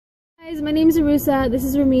Guys, my name is Arusa. This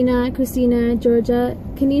is Romina, Christina, Georgia,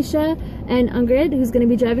 Kanisha, and Ingrid, who's going to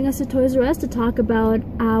be driving us to Toys R Us to talk about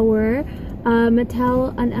our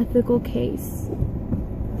Mattel unethical case.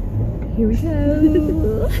 Here we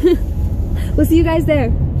go. We'll see you guys there.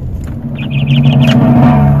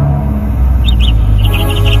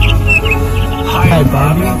 Hi,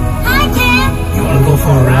 Bobby. Hi, Jim. You want to go for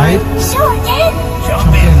a ride? Sure, Jim.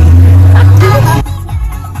 Jump in.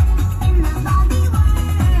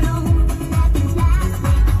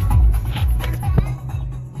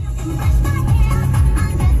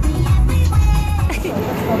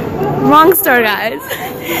 Wrong store, guys.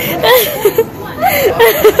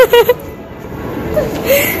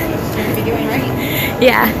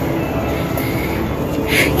 Yeah.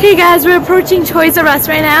 Okay, guys, we're approaching Toys R Us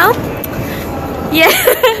right now. Yeah.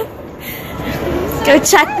 Go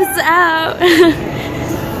check this out.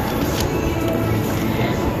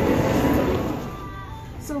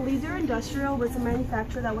 So Leader was a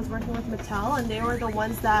manufacturer that was working with Mattel, and they were the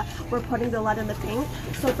ones that were putting the lead in the paint.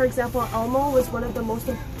 So for example, Elmo was one of the most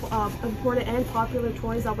important and popular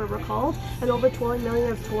toys that were recalled, and over 12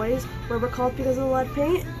 million of toys were recalled because of the lead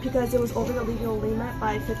paint, because it was over the legal limit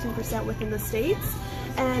by 15% within the states.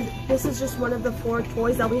 And this is just one of the 4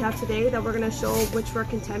 toys that we have today that we're going to show which were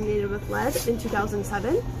contaminated with lead in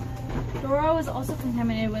 2007. Dora was also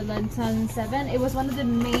contaminated with lead in 2007. It was one of the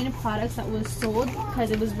main products that was sold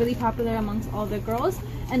because it was really popular amongst all the girls,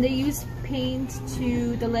 and they used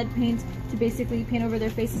the lead paint to basically paint over their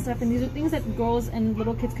face and stuff, and these are things that girls and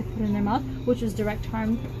little kids could put in their mouth, which was direct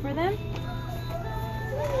harm for them.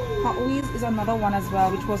 Hot Wheels is another one as well,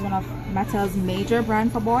 which was one of Mattel's major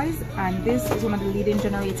brand for boys, and this is one of the leading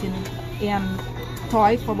generating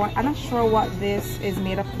toy for boys. I'm not sure what this is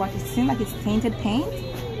made of, but it seems like it's tainted paint.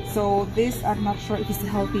 So this, I'm not sure if it's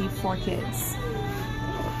healthy for kids.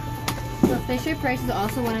 So Fisher Price is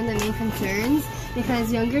also one of the main concerns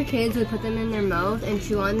because younger kids would put them in their mouth and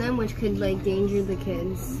chew on them, which could danger the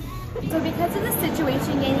kids. So because of the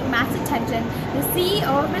situation gaining mass attention, the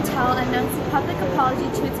CEO of Mattel announced a public apology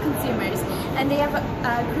to its consumers, and they have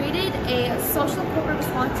created a social corporate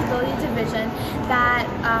responsibility division that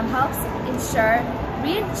helps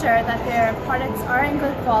reinsure that their products are in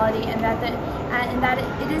good quality and that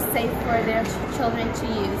it is safe for their children to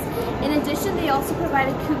use. In addition, they also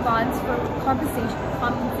provided coupons for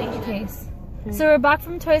compensation Case. So we're back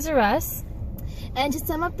from Toys R Us. And to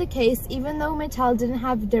sum up the case, even though Mattel didn't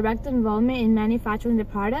have direct involvement in manufacturing the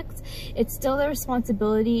products, it's still their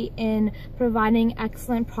responsibility in providing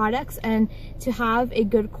excellent products and to have a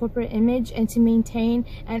good corporate image and to maintain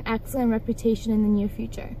an excellent reputation in the near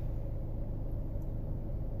future.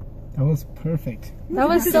 That was perfect. That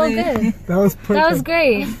was so good. That was perfect. That was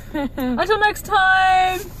great. Until next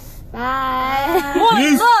time. Bye. Bye.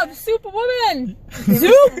 One love, Superwoman.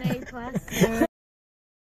 Zoop.